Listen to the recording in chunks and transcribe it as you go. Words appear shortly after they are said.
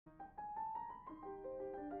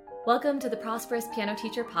Welcome to the Prosperous Piano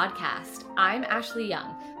Teacher Podcast. I'm Ashley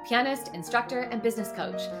Young, pianist, instructor, and business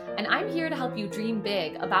coach, and I'm here to help you dream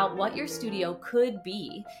big about what your studio could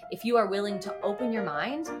be if you are willing to open your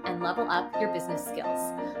mind and level up your business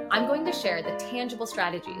skills. I'm going to share the tangible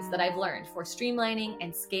strategies that I've learned for streamlining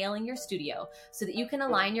and scaling your studio so that you can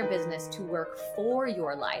align your business to work for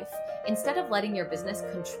your life instead of letting your business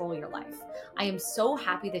control your life. I am so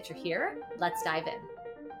happy that you're here. Let's dive in.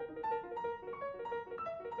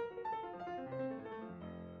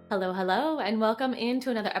 Hello, and welcome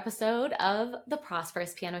into another episode of the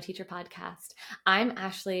Prosperous Piano Teacher Podcast. I'm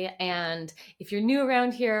Ashley, and if you're new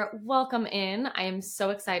around here, welcome in. I am so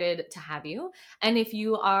excited to have you. And if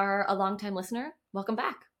you are a longtime listener, welcome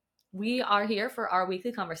back. We are here for our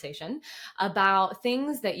weekly conversation about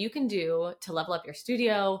things that you can do to level up your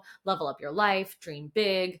studio, level up your life, dream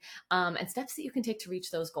big, and steps that you can take to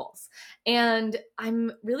reach those goals. And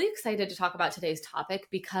I'm really excited to talk about today's topic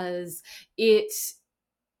because it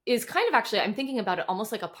is kind of actually, I'm thinking about it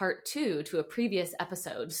almost like a part two to a previous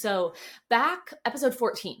episode. So back episode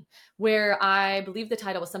 14, where I believe the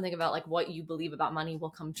title was something about like what you believe about money will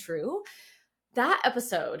come true. That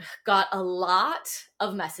episode got a lot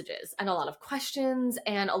of messages and a lot of questions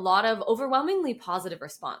and a lot of overwhelmingly positive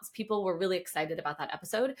response. People were really excited about that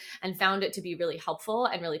episode and found it to be really helpful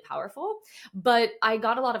and really powerful. But I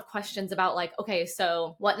got a lot of questions about like, okay,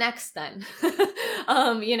 so what next then?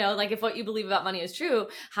 Like if what you believe about money is true,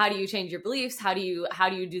 how do you change your beliefs? How do you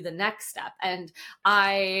do the next step? And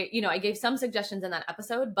I gave some suggestions in that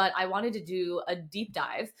episode, but I wanted to do a deep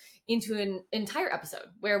dive into an entire episode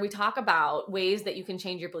where we talk about ways that you can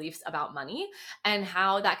change your beliefs about money and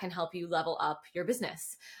how that can help you level up your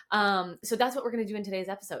business. So that's what we're going to do in today's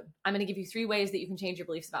episode. I'm going to give you 3 ways that you can change your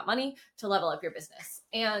beliefs about money to level up your business.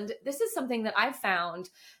 And this is something that I've found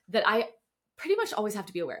that I pretty much always have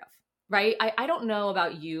to be aware of, right? I don't know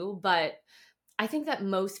about you, but I think that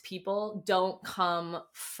most people don't come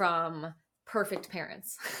from perfect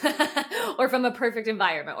parents or from a perfect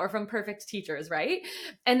environment or from perfect teachers, right?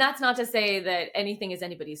 And that's not to say that anything is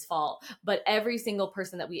anybody's fault, but every single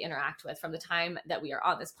person that we interact with from the time that we are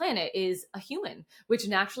on this planet is a human, which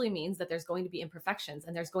naturally means that there's going to be imperfections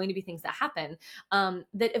and there's going to be things that happen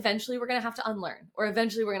that eventually we're going to have to unlearn, or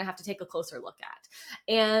eventually we're going to have to take a closer look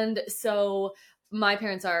at. And so my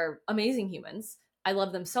parents are amazing humans. I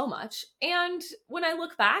love them so much. And when I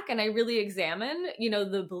look back and I really examine,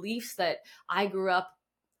 the beliefs that I grew up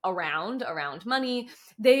around money,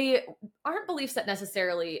 they aren't beliefs that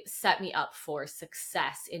necessarily set me up for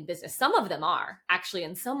success in business. Some of them are actually,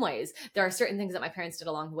 in some ways. There are certain things that my parents did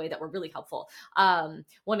along the way that were really helpful.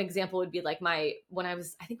 One example would be like when I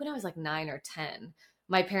was like 9 or 10,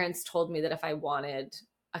 my parents told me that if I wanted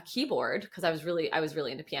a keyboard, because I was really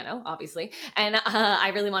into piano, obviously. And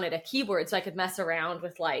I really wanted a keyboard so I could mess around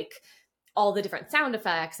with like all the different sound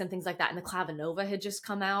effects and things like that. And the Clavinova had just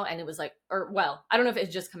come out, and it was like, I don't know if it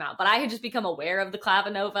had just come out, but I had just become aware of the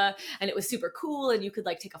Clavinova, and it was super cool. And you could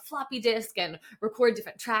like take a floppy disk and record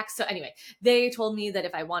different tracks. So anyway, they told me that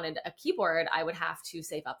if I wanted a keyboard, I would have to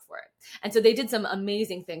save up for it. And so they did some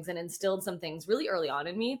amazing things and instilled some things really early on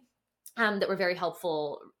in me that were very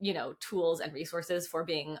helpful, tools and resources for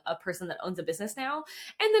being a person that owns a business now.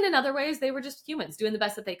 And then in other ways, they were just humans doing the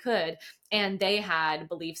best that they could. And they had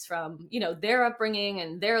beliefs from, their upbringing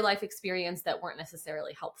and their life experience that weren't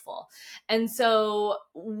necessarily helpful. And so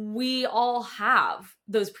we all have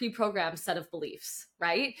those pre-programmed set of beliefs,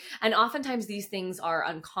 right? And oftentimes these things are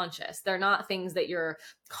unconscious. They're not things that you're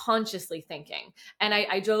consciously thinking. And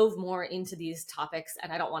I dove more into these topics,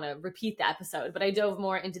 and I don't want to repeat the episode, but I dove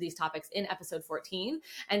more into these topics in episode 14.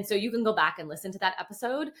 And so you can go back and listen to that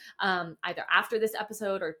episode, either after this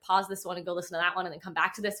episode or pause this one and go listen to that one and then come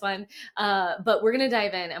back to this one. But we're going to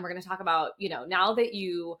dive in and we're going to talk about, now that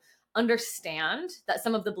you understand that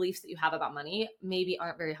some of the beliefs that you have about money maybe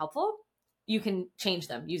aren't very helpful, you can change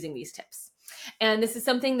them using these tips. And this is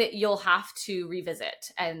something that you'll have to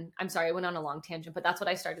revisit. And I'm sorry, I went on a long tangent, but that's what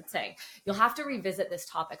I started saying. You'll have to revisit this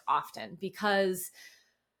topic often, because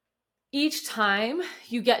each time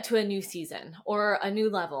you get to a new season or a new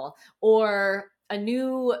level or a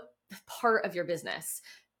new part of your business,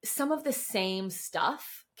 some of the same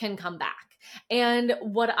stuff can come back. And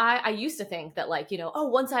what I used to think that like,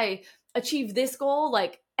 once I achieve this goal,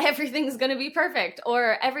 like everything's going to be perfect,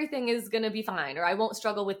 or everything is going to be fine, or I won't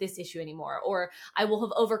struggle with this issue anymore, or I will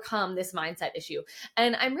have overcome this mindset issue.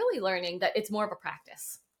 And I'm really learning that it's more of a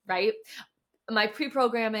practice, right? My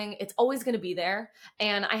pre-programming, it's always going to be there.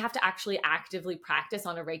 And I have to actually actively practice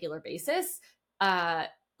on a regular basis,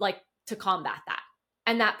 to combat that.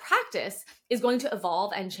 And that practice is going to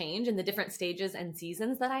evolve and change in the different stages and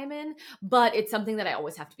seasons that I'm in, but it's something that I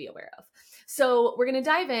always have to be aware of. So we're going to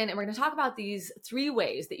dive in and we're going to talk about these 3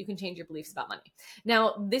 ways that you can change your beliefs about money.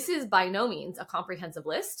 Now, this is by no means a comprehensive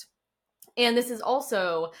list. And this is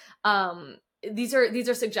also, these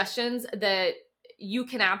are suggestions that you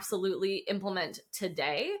can absolutely implement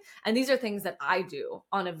today. And these are things that I do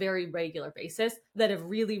on a very regular basis that have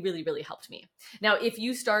really, really, really helped me. Now, if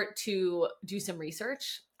you start to do some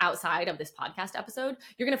research outside of this podcast episode,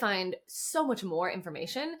 you're going to find so much more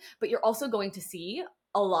information, but you're also going to see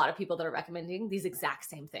a lot of people that are recommending these exact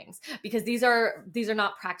same things, because these are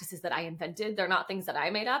not practices that I invented. They're not things that I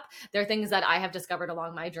made up. They're things that I have discovered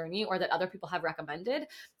along my journey or that other people have recommended,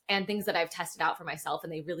 and things that I've tested out for myself,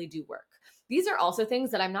 and they really do work. These are also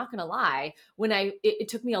things that, I'm not going to lie, it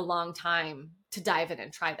took me a long time to dive in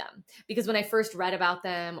and try them, because when I first read about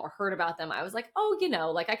them or heard about them, I was like, oh,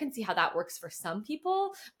 like I can see how that works for some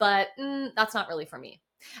people, but that's not really for me.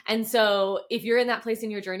 And so if you're in that place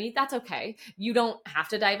in your journey, that's okay. You don't have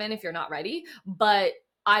to dive in if you're not ready, but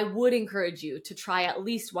I would encourage you to try at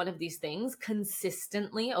least one of these things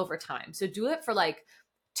consistently over time. So do it for like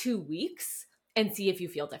 2 weeks and see if you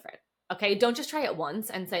feel different. Okay. Don't just try it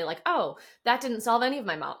once and say like, oh, that didn't solve any of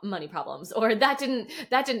my money problems, or that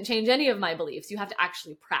didn't change any of my beliefs. You have to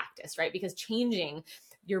actually practice, right? Because changing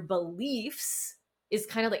your beliefs is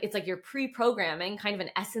kind of like, it's like you're pre-programming kind of an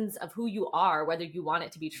essence of who you are, whether you want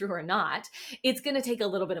it to be true or not. It's going to take a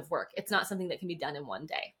little bit of work. It's not something that can be done in one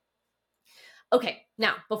day. Okay,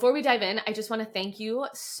 now before we dive in, I just want to thank you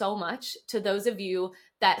so much to those of you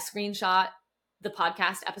that screenshot the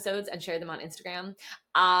podcast episodes and share them on Instagram.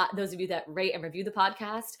 Those of you that rate and review the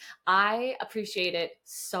podcast, I appreciate it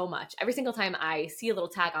so much. Every single time I see a little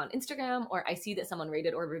tag on Instagram or I see that someone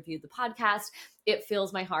rated or reviewed the podcast, it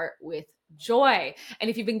fills my heart with joy. And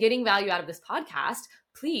if you've been getting value out of this podcast,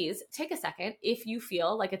 please take a second, if you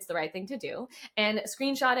feel like it's the right thing to do, and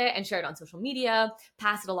screenshot it and share it on social media,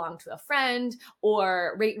 pass it along to a friend,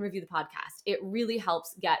 or rate and review the podcast. It really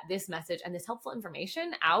helps get this message and this helpful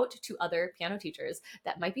information out to other piano teachers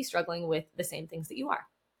that might be struggling with the same things that you are.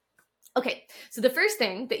 Okay, so the first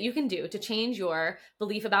thing that you can do to change your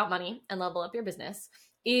belief about money and level up your business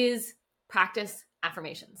is practice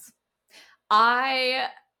affirmations.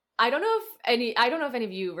 I don't know if any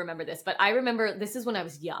of you remember this, but I remember this is when I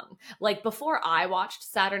was young. Like before I watched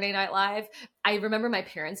Saturday Night Live, I remember my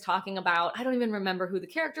parents talking about, I don't even remember who the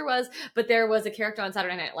character was, but there was a character on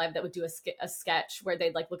Saturday Night Live that would do a sketch where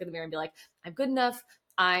they'd like look in the mirror and be like, I'm good enough,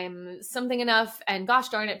 I'm something enough, and gosh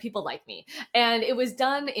darn it, people like me. And it was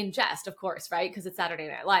done in jest, of course, right? Because it's Saturday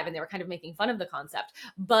Night Live and they were kind of making fun of the concept.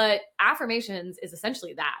 But affirmations is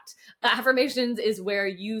essentially that. Affirmations is where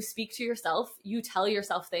you speak to yourself, you tell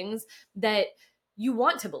yourself things that you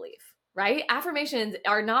want to believe. Right? Affirmations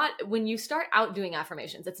are not, when you start out doing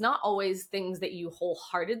affirmations, it's not always things that you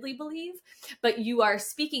wholeheartedly believe, but you are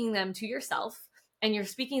speaking them to yourself, and you're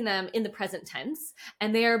speaking them in the present tense,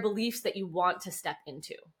 and they are beliefs that you want to step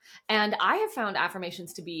into. And I have found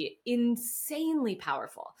affirmations to be insanely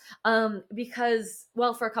powerful because,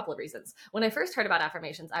 well, for a couple of reasons. When I first heard about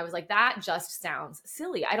affirmations, I was like, that just sounds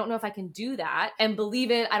silly. I don't know if I can do that and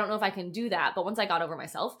believe it. I don't know if I can do that. But once I got over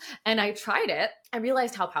myself and I tried it, I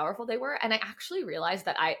realized how powerful they were. And I actually realized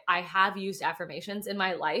that I have used affirmations in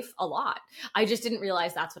my life a lot. I just didn't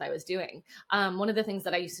realize that's what I was doing. One of the things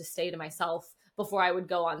that I used to say to myself before I would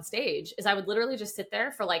go on stage is I would literally just sit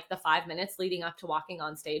there for like the 5 minutes leading up to walking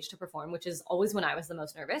on stage to perform, which is always when I was the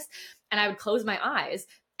most nervous. And I would close my eyes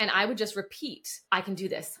and I would just repeat, I can do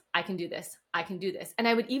this, I can do this, I can do this. And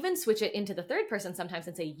I would even switch it into the third person sometimes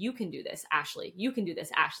and say, you can do this, Ashley, you can do this,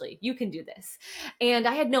 Ashley, you can do this. And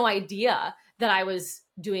I had no idea that I was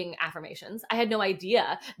doing affirmations. I had no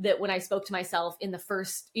idea that when I spoke to myself in the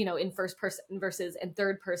first, in first person versus in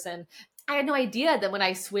third person, I had no idea that when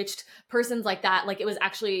I switched persons like that, like it was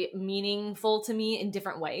actually meaningful to me in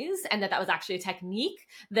different ways, and that was actually a technique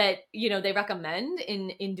that, they recommend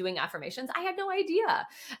in doing affirmations. I had no idea.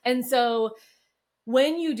 And so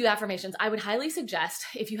when you do affirmations, I would highly suggest,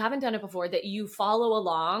 if you haven't done it before, that you follow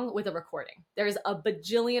along with a recording. There's a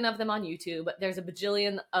bajillion of them on YouTube. There's a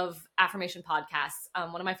bajillion of affirmation podcasts.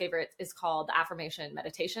 One of my favorites is called the Affirmation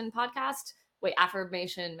Meditation Podcast.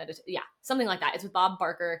 Something like that. It's with Bob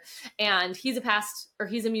Barker, and he's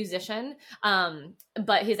a musician,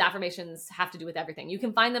 but his affirmations have to do with everything. You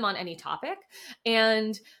can find them on any topic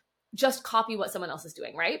and just copy what someone else is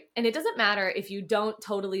doing, right? And it doesn't matter if you don't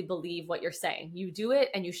totally believe what you're saying. You do it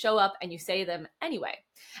and you show up and you say them anyway.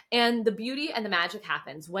 And the beauty and the magic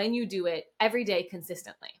happens when you do it every day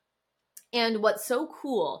consistently. And what's so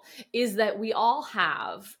cool is that we all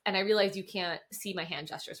have, and I realize you can't see my hand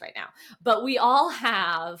gestures right now, but we all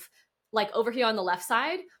have, like over here on the left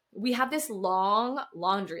side, we have this long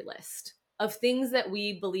laundry list of things that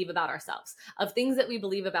we believe about ourselves, of things that we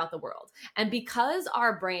believe about the world. And because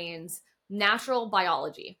our brains' natural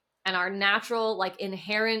biology and our natural, like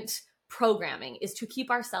inherent programming is to keep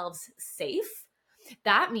ourselves safe,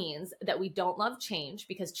 that means that we don't love change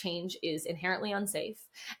because change is inherently unsafe.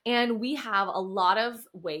 And we have a lot of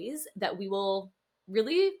ways that we will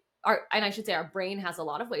really, and I should say our brain has a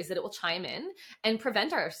lot of ways that it will chime in and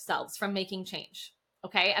prevent ourselves from making change.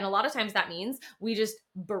 Okay. And a lot of times that means we just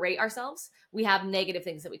berate ourselves. We have negative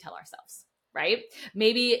things that we tell ourselves, right?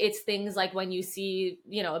 Maybe it's things like when you see,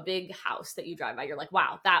 a big house that you drive by, you're like,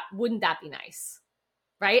 wow, wouldn't that be nice?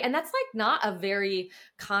 Right. And that's like not a very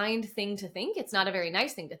kind thing to think. It's not a very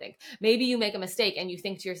nice thing to think. Maybe you make a mistake and you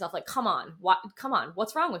think to yourself, like, come on,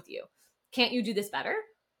 what's wrong with you? Can't you do this better?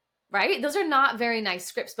 Right? Those are not very nice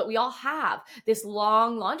scripts, but we all have this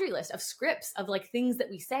long laundry list of scripts of like things that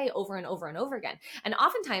we say over and over and over again. And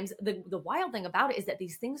oftentimes the wild thing about it is that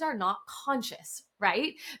these things are not conscious,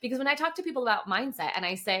 right? Because when I talk to people about mindset and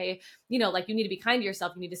I say, like you need to be kind to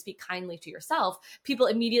yourself, you need to speak kindly to yourself, people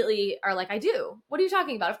immediately are like, I do. What are you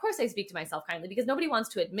talking about? Of course I speak to myself kindly, because nobody wants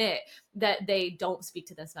to admit that they don't speak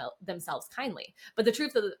to themselves kindly. But the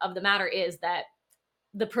truth of the matter is that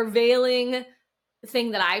the prevailing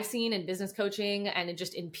thing that I've seen in business coaching and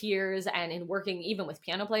just in peers and in working even with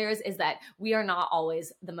piano players is that we are not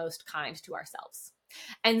always the most kind to ourselves.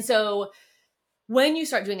 And so when you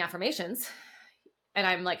start doing affirmations, and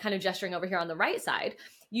I'm like kind of gesturing over here on the right side,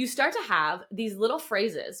 you start to have these little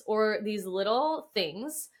phrases or these little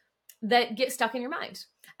things that get stuck in your mind.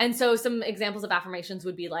 And so some examples of affirmations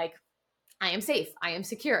would be like, I am safe. I am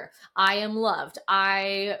secure. I am loved.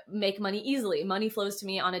 I make money easily. Money flows to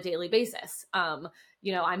me on a daily basis. I'm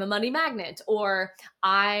a money magnet, or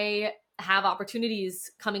I have opportunities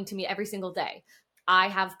coming to me every single day. I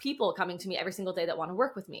have people coming to me every single day that want to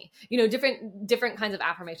work with me. Different kinds of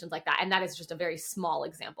affirmations like that. And that is just a very small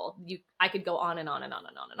example. I could go on and on and on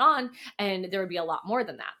and on and on, and there would be a lot more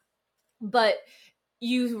than that. But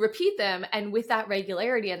you repeat them, and with that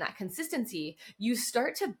regularity and that consistency, you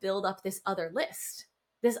start to build up this other list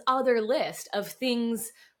of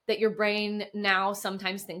things that your brain now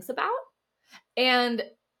sometimes thinks about. And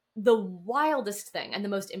the wildest thing and the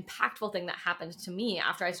most impactful thing that happened to me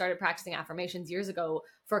after I started practicing affirmations years ago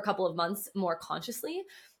for a couple of months more consciously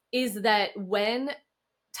is that when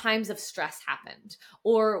times of stress happened,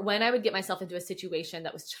 or when I would get myself into a situation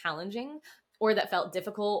that was challenging or that felt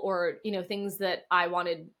difficult, or, things that I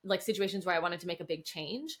wanted, like situations where I wanted to make a big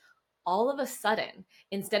change, all of a sudden,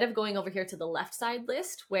 instead of going over here to the left side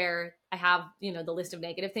list where I have, the list of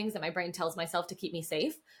negative things that my brain tells myself to keep me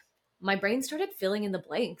safe, my brain started filling in the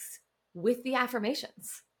blanks with the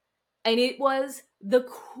affirmations. And it was the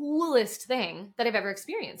coolest thing that I've ever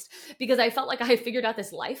experienced, because I felt like I had figured out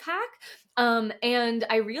this life hack. And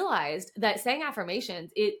I realized that saying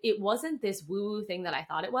affirmations, it wasn't this woo-woo thing that I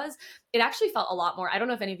thought it was. It actually felt a lot more. I don't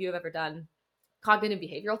know if any of you have ever done cognitive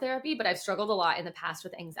behavioral therapy, but I've struggled a lot in the past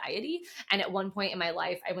with anxiety. And at one point in my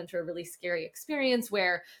life, I went through a really scary experience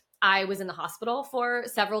where I was in the hospital for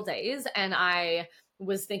several days, and I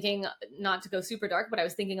was thinking, not to go super dark, but I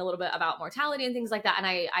was thinking a little bit about mortality and things like that. And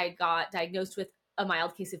I got diagnosed with a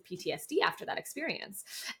mild case of PTSD after that experience.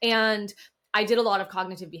 And I did a lot of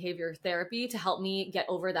cognitive behavior therapy to help me get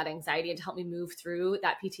over that anxiety and to help me move through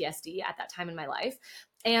that PTSD at that time in my life.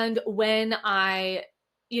 And when a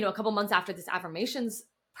couple months after this affirmations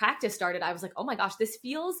practice started, I was like, oh my gosh, this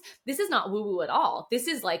is not woo-woo at all. This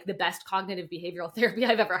is like the best cognitive behavioral therapy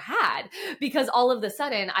I've ever had, because all of the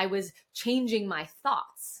sudden I was changing my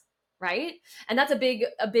thoughts, right? And that's a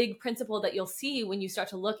big principle that you'll see when you start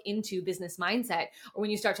to look into business mindset, or when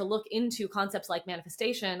you start to look into concepts like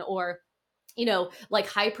manifestation, or like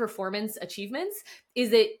high performance achievements, is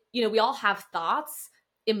that, we all have thoughts,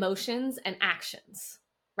 emotions, and actions.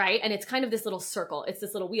 Right. And it's kind of this little circle. It's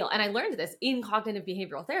this little wheel. And I learned this in cognitive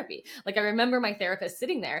behavioral therapy. Like, I remember my therapist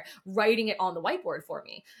sitting there, writing it on the whiteboard for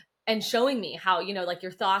me and showing me how, like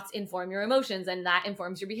your thoughts inform your emotions, and that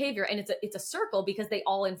informs your behavior. And it's a circle because they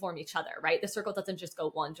all inform each other, right? The circle doesn't just go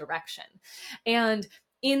one direction. And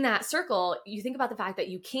in that circle, you think about the fact that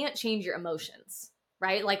you can't change your emotions,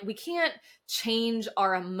 right? Like, we can't change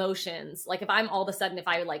our emotions. Like, if I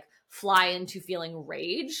like fly into feeling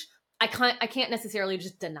rage, I can't necessarily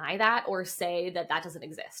just deny that or say that doesn't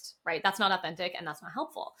exist, right? That's not authentic and that's not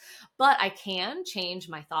helpful. But I can change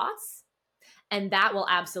my thoughts, and that will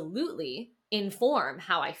absolutely inform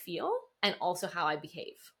how I feel and also how I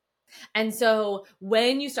behave. And so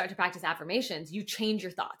when you start to practice affirmations, you change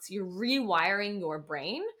your thoughts. You're rewiring your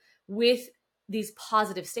brain with these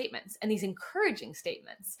positive statements and these encouraging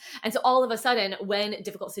statements. And so all of a sudden, when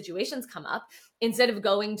difficult situations come up, instead of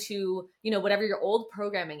going to, whatever your old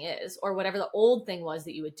programming is or whatever the old thing was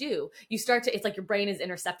that you would do, you start to, it's like your brain is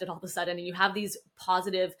intercepted all of a sudden and you have these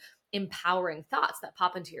positive, empowering thoughts that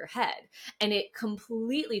pop into your head. And it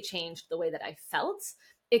completely changed the way that I felt.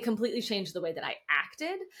 It completely changed the way that I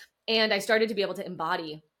acted. And I started to be able to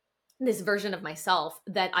embody this version of myself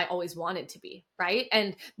that I always wanted to be, right?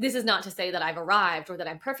 And this is not to say that I've arrived or that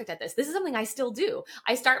I'm perfect at this. This is something I still do.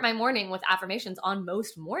 I start my morning with affirmations on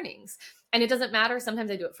most mornings. And it doesn't matter. Sometimes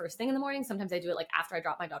I do it first thing in the morning. Sometimes I do it like after I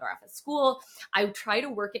drop my daughter off at school. I try to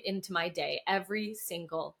work it into my day every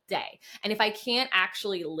single day. And if I can't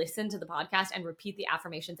actually listen to the podcast and repeat the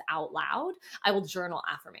affirmations out loud, I will journal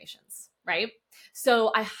affirmations, right?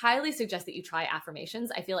 So I highly suggest that you try affirmations.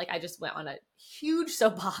 I feel like I just went on a huge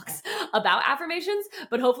soapbox about affirmations,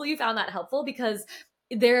 but hopefully you found that helpful because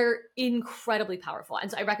they're incredibly powerful. And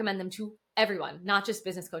so I recommend them to everyone, not just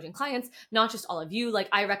business coaching clients, not just all of you. Like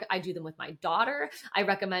I do them with my daughter. I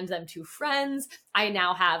recommend them to friends. I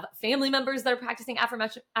now have family members that are practicing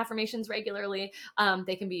affirmations regularly.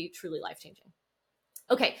 They can be truly life-changing.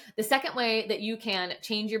 Okay, the second way that you can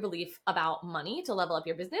change your belief about money to level up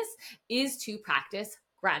your business is to practice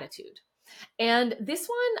gratitude. And this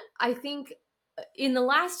one, I think in the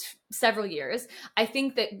last several years, I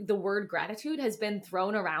think that the word gratitude has been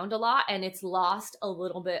thrown around a lot and it's lost a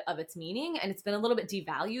little bit of its meaning and it's been a little bit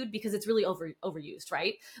devalued because it's really overused,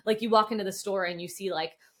 right? Like you walk into the store and you see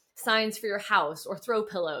like signs for your house or throw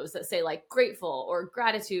pillows that say like grateful or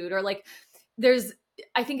gratitude or like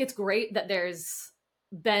I think it's great that there's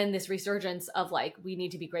been this resurgence of like, we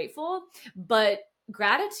need to be grateful, but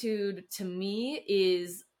gratitude to me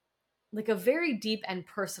is like a very deep and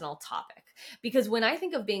personal topic. Because when I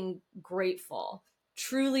think of being grateful,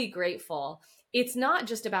 truly grateful, it's not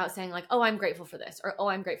just about saying like, oh, I'm grateful for this or, oh,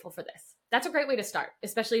 I'm grateful for this. That's a great way to start,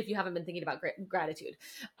 especially if you haven't been thinking about gratitude.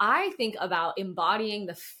 I think about embodying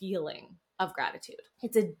the feeling of gratitude.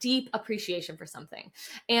 It's a deep appreciation for something.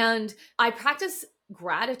 And I practice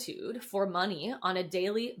gratitude for money on a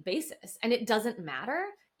daily basis. And it doesn't matter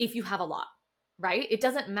if you have a lot, right? It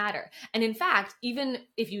doesn't matter. And in fact, even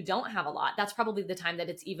if you don't have a lot, that's probably the time that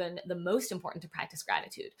it's even the most important to practice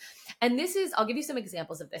gratitude. And I'll give you some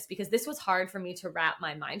examples of this because this was hard for me to wrap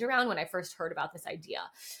my mind around when I first heard about this idea.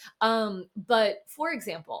 But for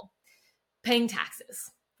example, paying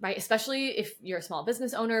taxes, right? Especially if you're a small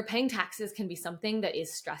business owner, paying taxes can be something that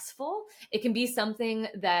is stressful. It can be something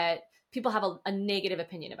that people have a negative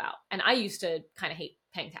opinion about. And I used to kind of hate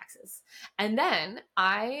paying taxes. And then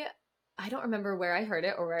I don't remember where I heard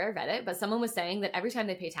it or where I read it, but someone was saying that every time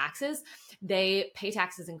they pay taxes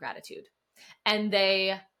in gratitude. And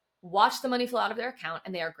they watch the money flow out of their account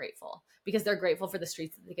and they are grateful because they're grateful for the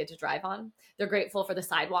streets that they get to drive on. They're grateful for the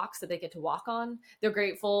sidewalks that they get to walk on. They're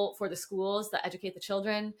grateful for the schools that educate the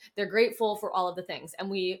children. They're grateful for all of the things.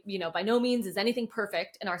 And we, by no means is anything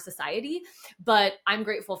perfect in our society, but I'm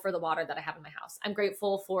grateful for the water that I have in my house. I'm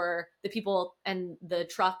grateful for the people and the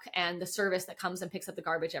truck and the service that comes and picks up the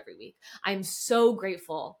garbage every week. I'm so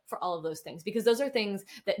grateful for all of those things because those are things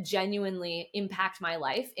that genuinely impact my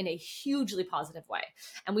life in a hugely positive way.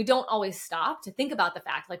 And we don't always stop to think about the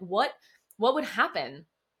fact, like what would happen?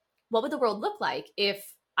 What would the world look like if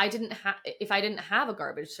I didn't have a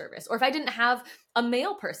garbage service or if I didn't have a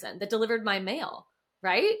mail person that delivered my mail,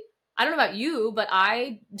 right? I don't know about you, but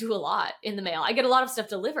I do a lot in the mail. I get a lot of stuff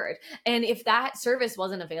delivered. And if that service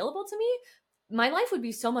wasn't available to me, my life would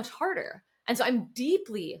be so much harder. And so I'm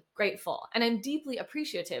deeply grateful and I'm deeply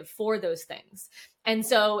appreciative for those things. And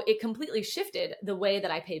so it completely shifted the way that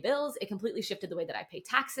I pay bills. It completely shifted the way that I pay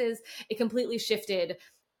taxes. It completely shifted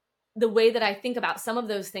the way that I think about some of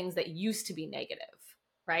those things that used to be negative,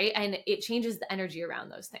 right? And it changes the energy around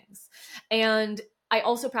those things. And I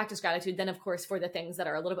also practice gratitude then, of course, for the things that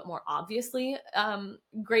are a little bit more obviously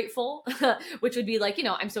grateful, which would be like,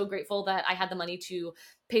 I'm so grateful that I had the money to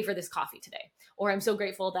pay for this coffee today. Or I'm so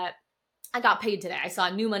grateful that I got paid today. I saw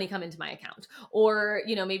new money come into my account. Or,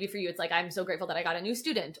 maybe for you, it's like, I'm so grateful that I got a new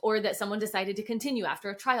student or that someone decided to continue after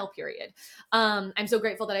a trial period. I'm so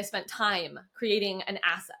grateful that I spent time creating an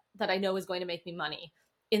asset that I know is going to make me money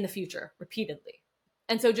in the future repeatedly.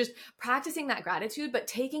 And so just practicing that gratitude, but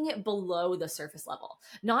taking it below the surface level,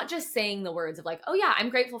 not just saying the words of like, oh yeah, I'm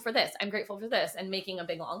grateful for this. I'm grateful for this and making a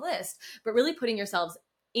big long list, but really putting yourselves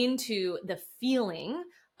into the feeling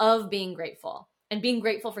of being grateful and being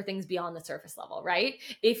grateful for things beyond the surface level, right?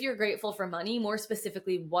 If you're grateful for money, more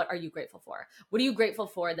specifically, what are you grateful for? What are you grateful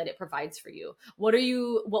for that it provides for you? What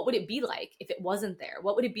would it be like if it wasn't there?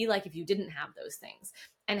 What would it be like if you didn't have those things?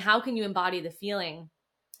 And how can you embody the feeling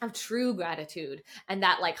of true gratitude and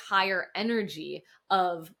that like higher energy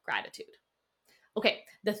of gratitude? Okay,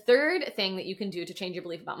 the third thing that you can do to change your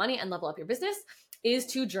belief about money and level up your business is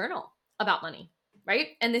to journal about money, right?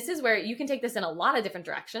 And this is where you can take this in a lot of different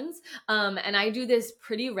directions. And I do this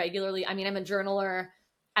pretty regularly. I mean, I'm a journaler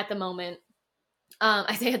at the moment.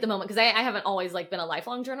 I say at the moment because I haven't always like been a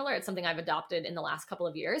lifelong journaler. It's something I've adopted in the last couple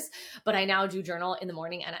of years, but I now do journal in the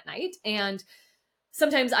morning and at night. And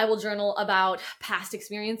sometimes I will journal about past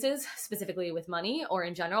experiences, specifically with money or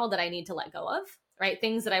in general, that I need to let go of, right?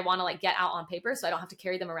 Things that I want to like get out on paper so I don't have to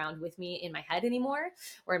carry them around with me in my head anymore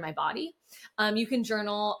or in my body. You can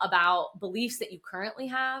journal about beliefs that you currently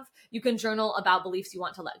have. You can journal about beliefs you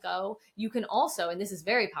want to let go. You can also, and this is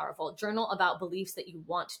very powerful, journal about beliefs that you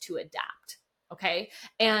want to adapt. Okay.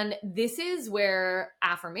 And this is where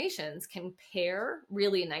affirmations can pair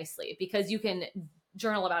really nicely because you can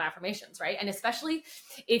journal about affirmations, right? And especially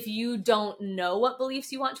if you don't know what beliefs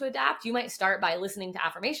you want to adapt, you might start by listening to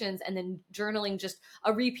affirmations and then journaling just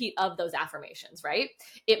a repeat of those affirmations, right?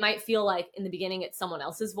 It might feel like in the beginning it's someone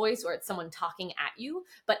else's voice or it's someone talking at you,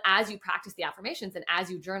 but as you practice the affirmations and as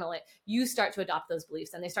you journal it, you start to adopt those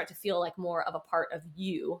beliefs and they start to feel like more of a part of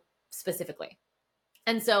you specifically.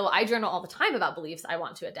 And so I journal all the time about beliefs I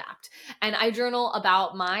want to adapt. And I journal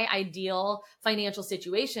about my ideal financial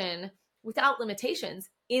situation without limitations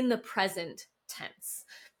in the present tense.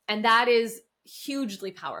 And that is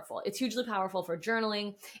hugely powerful. It's hugely powerful for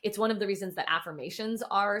journaling. It's one of the reasons that affirmations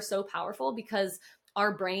are so powerful because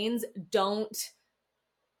our brains don't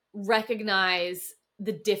recognize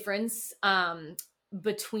the difference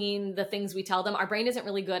between the things we tell them. Our brain isn't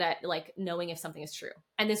really good at like knowing if something is true.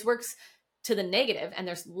 And this works to the negative, and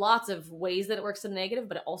there's lots of ways that it works to the negative,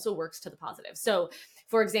 but it also works to the positive. So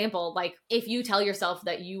for example, like if you tell yourself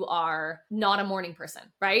that you are not a morning person,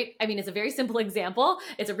 right? I mean, it's a very simple example.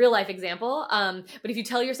 It's a real life example. But if you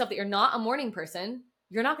tell yourself that you're not a morning person,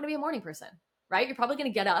 you're not going to be a morning person, right? You're probably going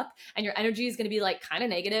to get up and your energy is going to be like kind of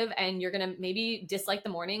negative and you're going to maybe dislike the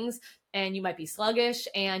mornings and you might be sluggish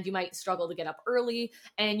and you might struggle to get up early.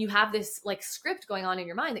 And you have this like script going on in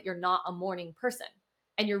your mind that you're not a morning person.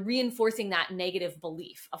 And you're reinforcing that negative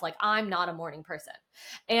belief of like, I'm not a morning person.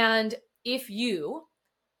 And if you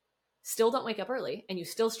still don't wake up early and you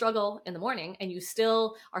still struggle in the morning and you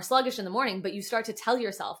still are sluggish in the morning, but you start to tell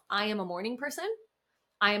yourself, I am a morning person,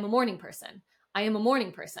 I am a morning person, I am a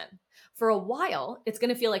morning person. For a while, it's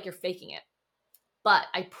going to feel like you're faking it. But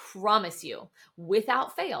I promise you,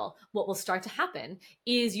 without fail, what will start to happen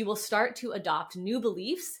is you will start to adopt new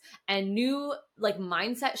beliefs and new like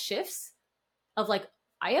mindset shifts of like,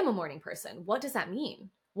 I am a morning person. What does that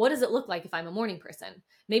mean? What does it look like if I'm a morning person?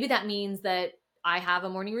 Maybe that means that I have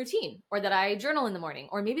a morning routine or that I journal in the morning.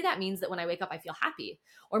 Or maybe that means that when I wake up, I feel happy.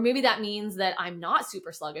 Or maybe that means that I'm not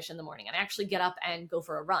super sluggish in the morning and I actually get up and go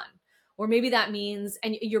for a run. Or maybe that means,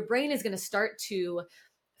 and your brain is going to start to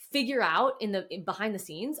figure out behind the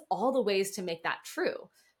scenes all the ways to make that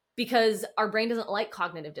true. Because our brain doesn't like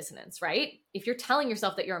cognitive dissonance, right? If you're telling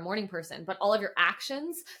yourself that you're a morning person, but all of your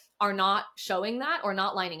actions are not showing that or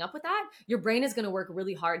not lining up with that, your brain is going to work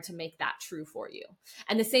really hard to make that true for you.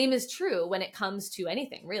 And the same is true when it comes to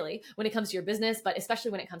anything, really, when it comes to your business, but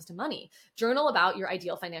especially when it comes to money. Journal about your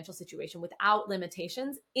ideal financial situation without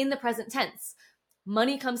limitations in the present tense.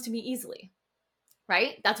 Money comes to me easily.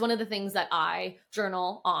 Right? That's one of the things that I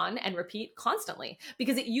journal on and repeat constantly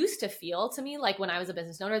because it used to feel to me like when I was a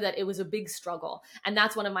business owner that it was a big struggle. And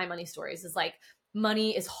that's one of my money stories is like,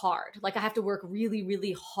 money is hard. Like I have to work really,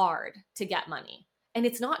 really hard to get money. And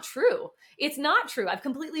it's not true. It's not true. I've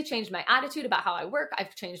completely changed my attitude about how I work.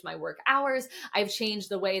 I've changed my work hours. I've changed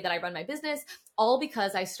the way that I run my business, all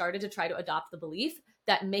because I started to try to adopt the belief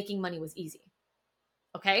that making money was easy.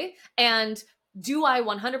 Okay. And do I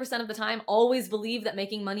 100% of the time always believe that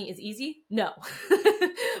making money is easy? No.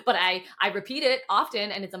 But I repeat it often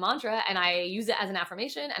and it's a mantra and I use it as an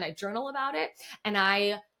affirmation and I journal about it and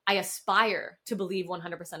I aspire to believe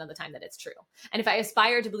 100% of the time that it's true. And if I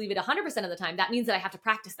aspire to believe it 100% of the time, that means that I have to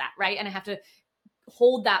practice that, right? And I have to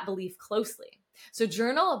hold that belief closely. So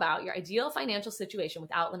journal about your ideal financial situation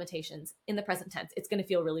without limitations in the present tense. It's going to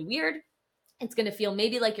feel really weird. It's going to feel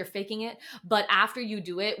maybe like you're faking it, but after you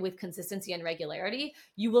do it with consistency and regularity,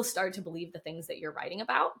 you will start to believe the things that you're writing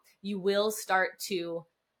about. You will start to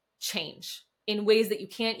change in ways that you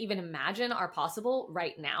can't even imagine are possible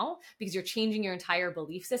right now, because you're changing your entire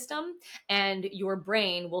belief system, and your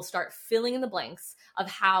brain will start filling in the blanks of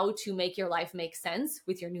how to make your life make sense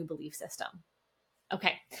with your new belief system.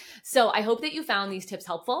 Okay, so I hope that you found these tips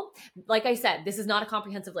helpful. Like I said, this is not a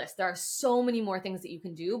comprehensive list. There are so many more things that you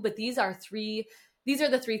can do, but these are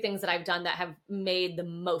the three things that I've done that have made the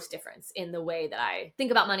most difference in the way that I think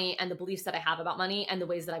about money and the beliefs that I have about money and the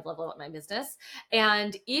ways that I've leveled up my business.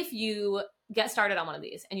 And if you get started on one of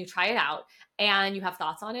these and you try it out and you have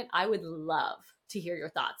thoughts on it, I would love to hear your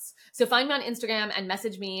thoughts. So find me on Instagram and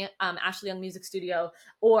message me, Ashley Young Music Studio,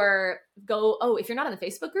 or if you're not in the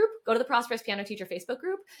Facebook group, go to the Prosperous Piano Teacher Facebook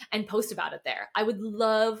group and post about it there. I would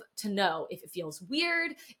love to know if it feels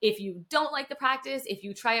weird, if you don't like the practice, if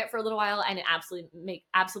you try it for a little while and it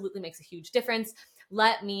absolutely makes a huge difference.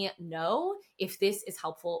 Let me know if this is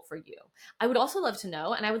helpful for you. I would also love to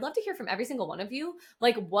know, and I would love to hear from every single one of you,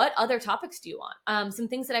 like, what other topics do you want? Some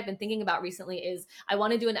things that I've been thinking about recently is I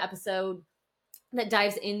want to do an episode that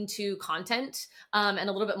dives into content, and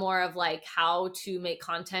a little bit more of like how to make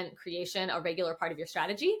content creation a regular part of your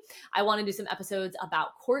strategy. I want to do some episodes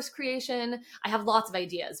about course creation. I have lots of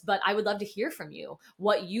ideas, but I would love to hear from you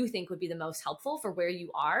what you think would be the most helpful for where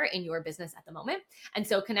you are in your business at the moment. And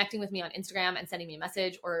so connecting with me on Instagram and sending me a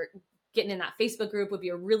message, or getting in that Facebook group, would be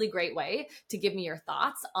a really great way to give me your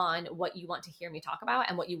thoughts on what you want to hear me talk about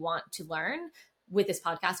and what you want to learn with this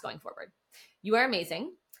podcast going forward. You are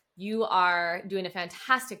amazing. You are doing a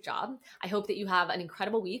fantastic job. I hope that you have an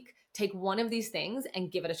incredible week. Take one of these things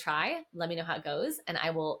and give it a try. Let me know how it goes, and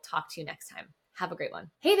I will talk to you next time. Have a great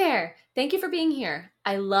one. Hey there. Thank you for being here.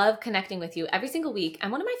 I love connecting with you every single week.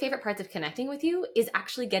 And one of my favorite parts of connecting with you is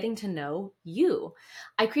actually getting to know you.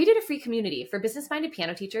 I created a free community for business-minded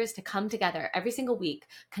piano teachers to come together every single week,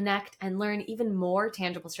 connect, and learn even more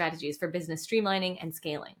tangible strategies for business streamlining and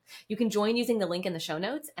scaling. You can join using the link in the show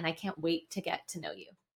notes, and I can't wait to get to know you.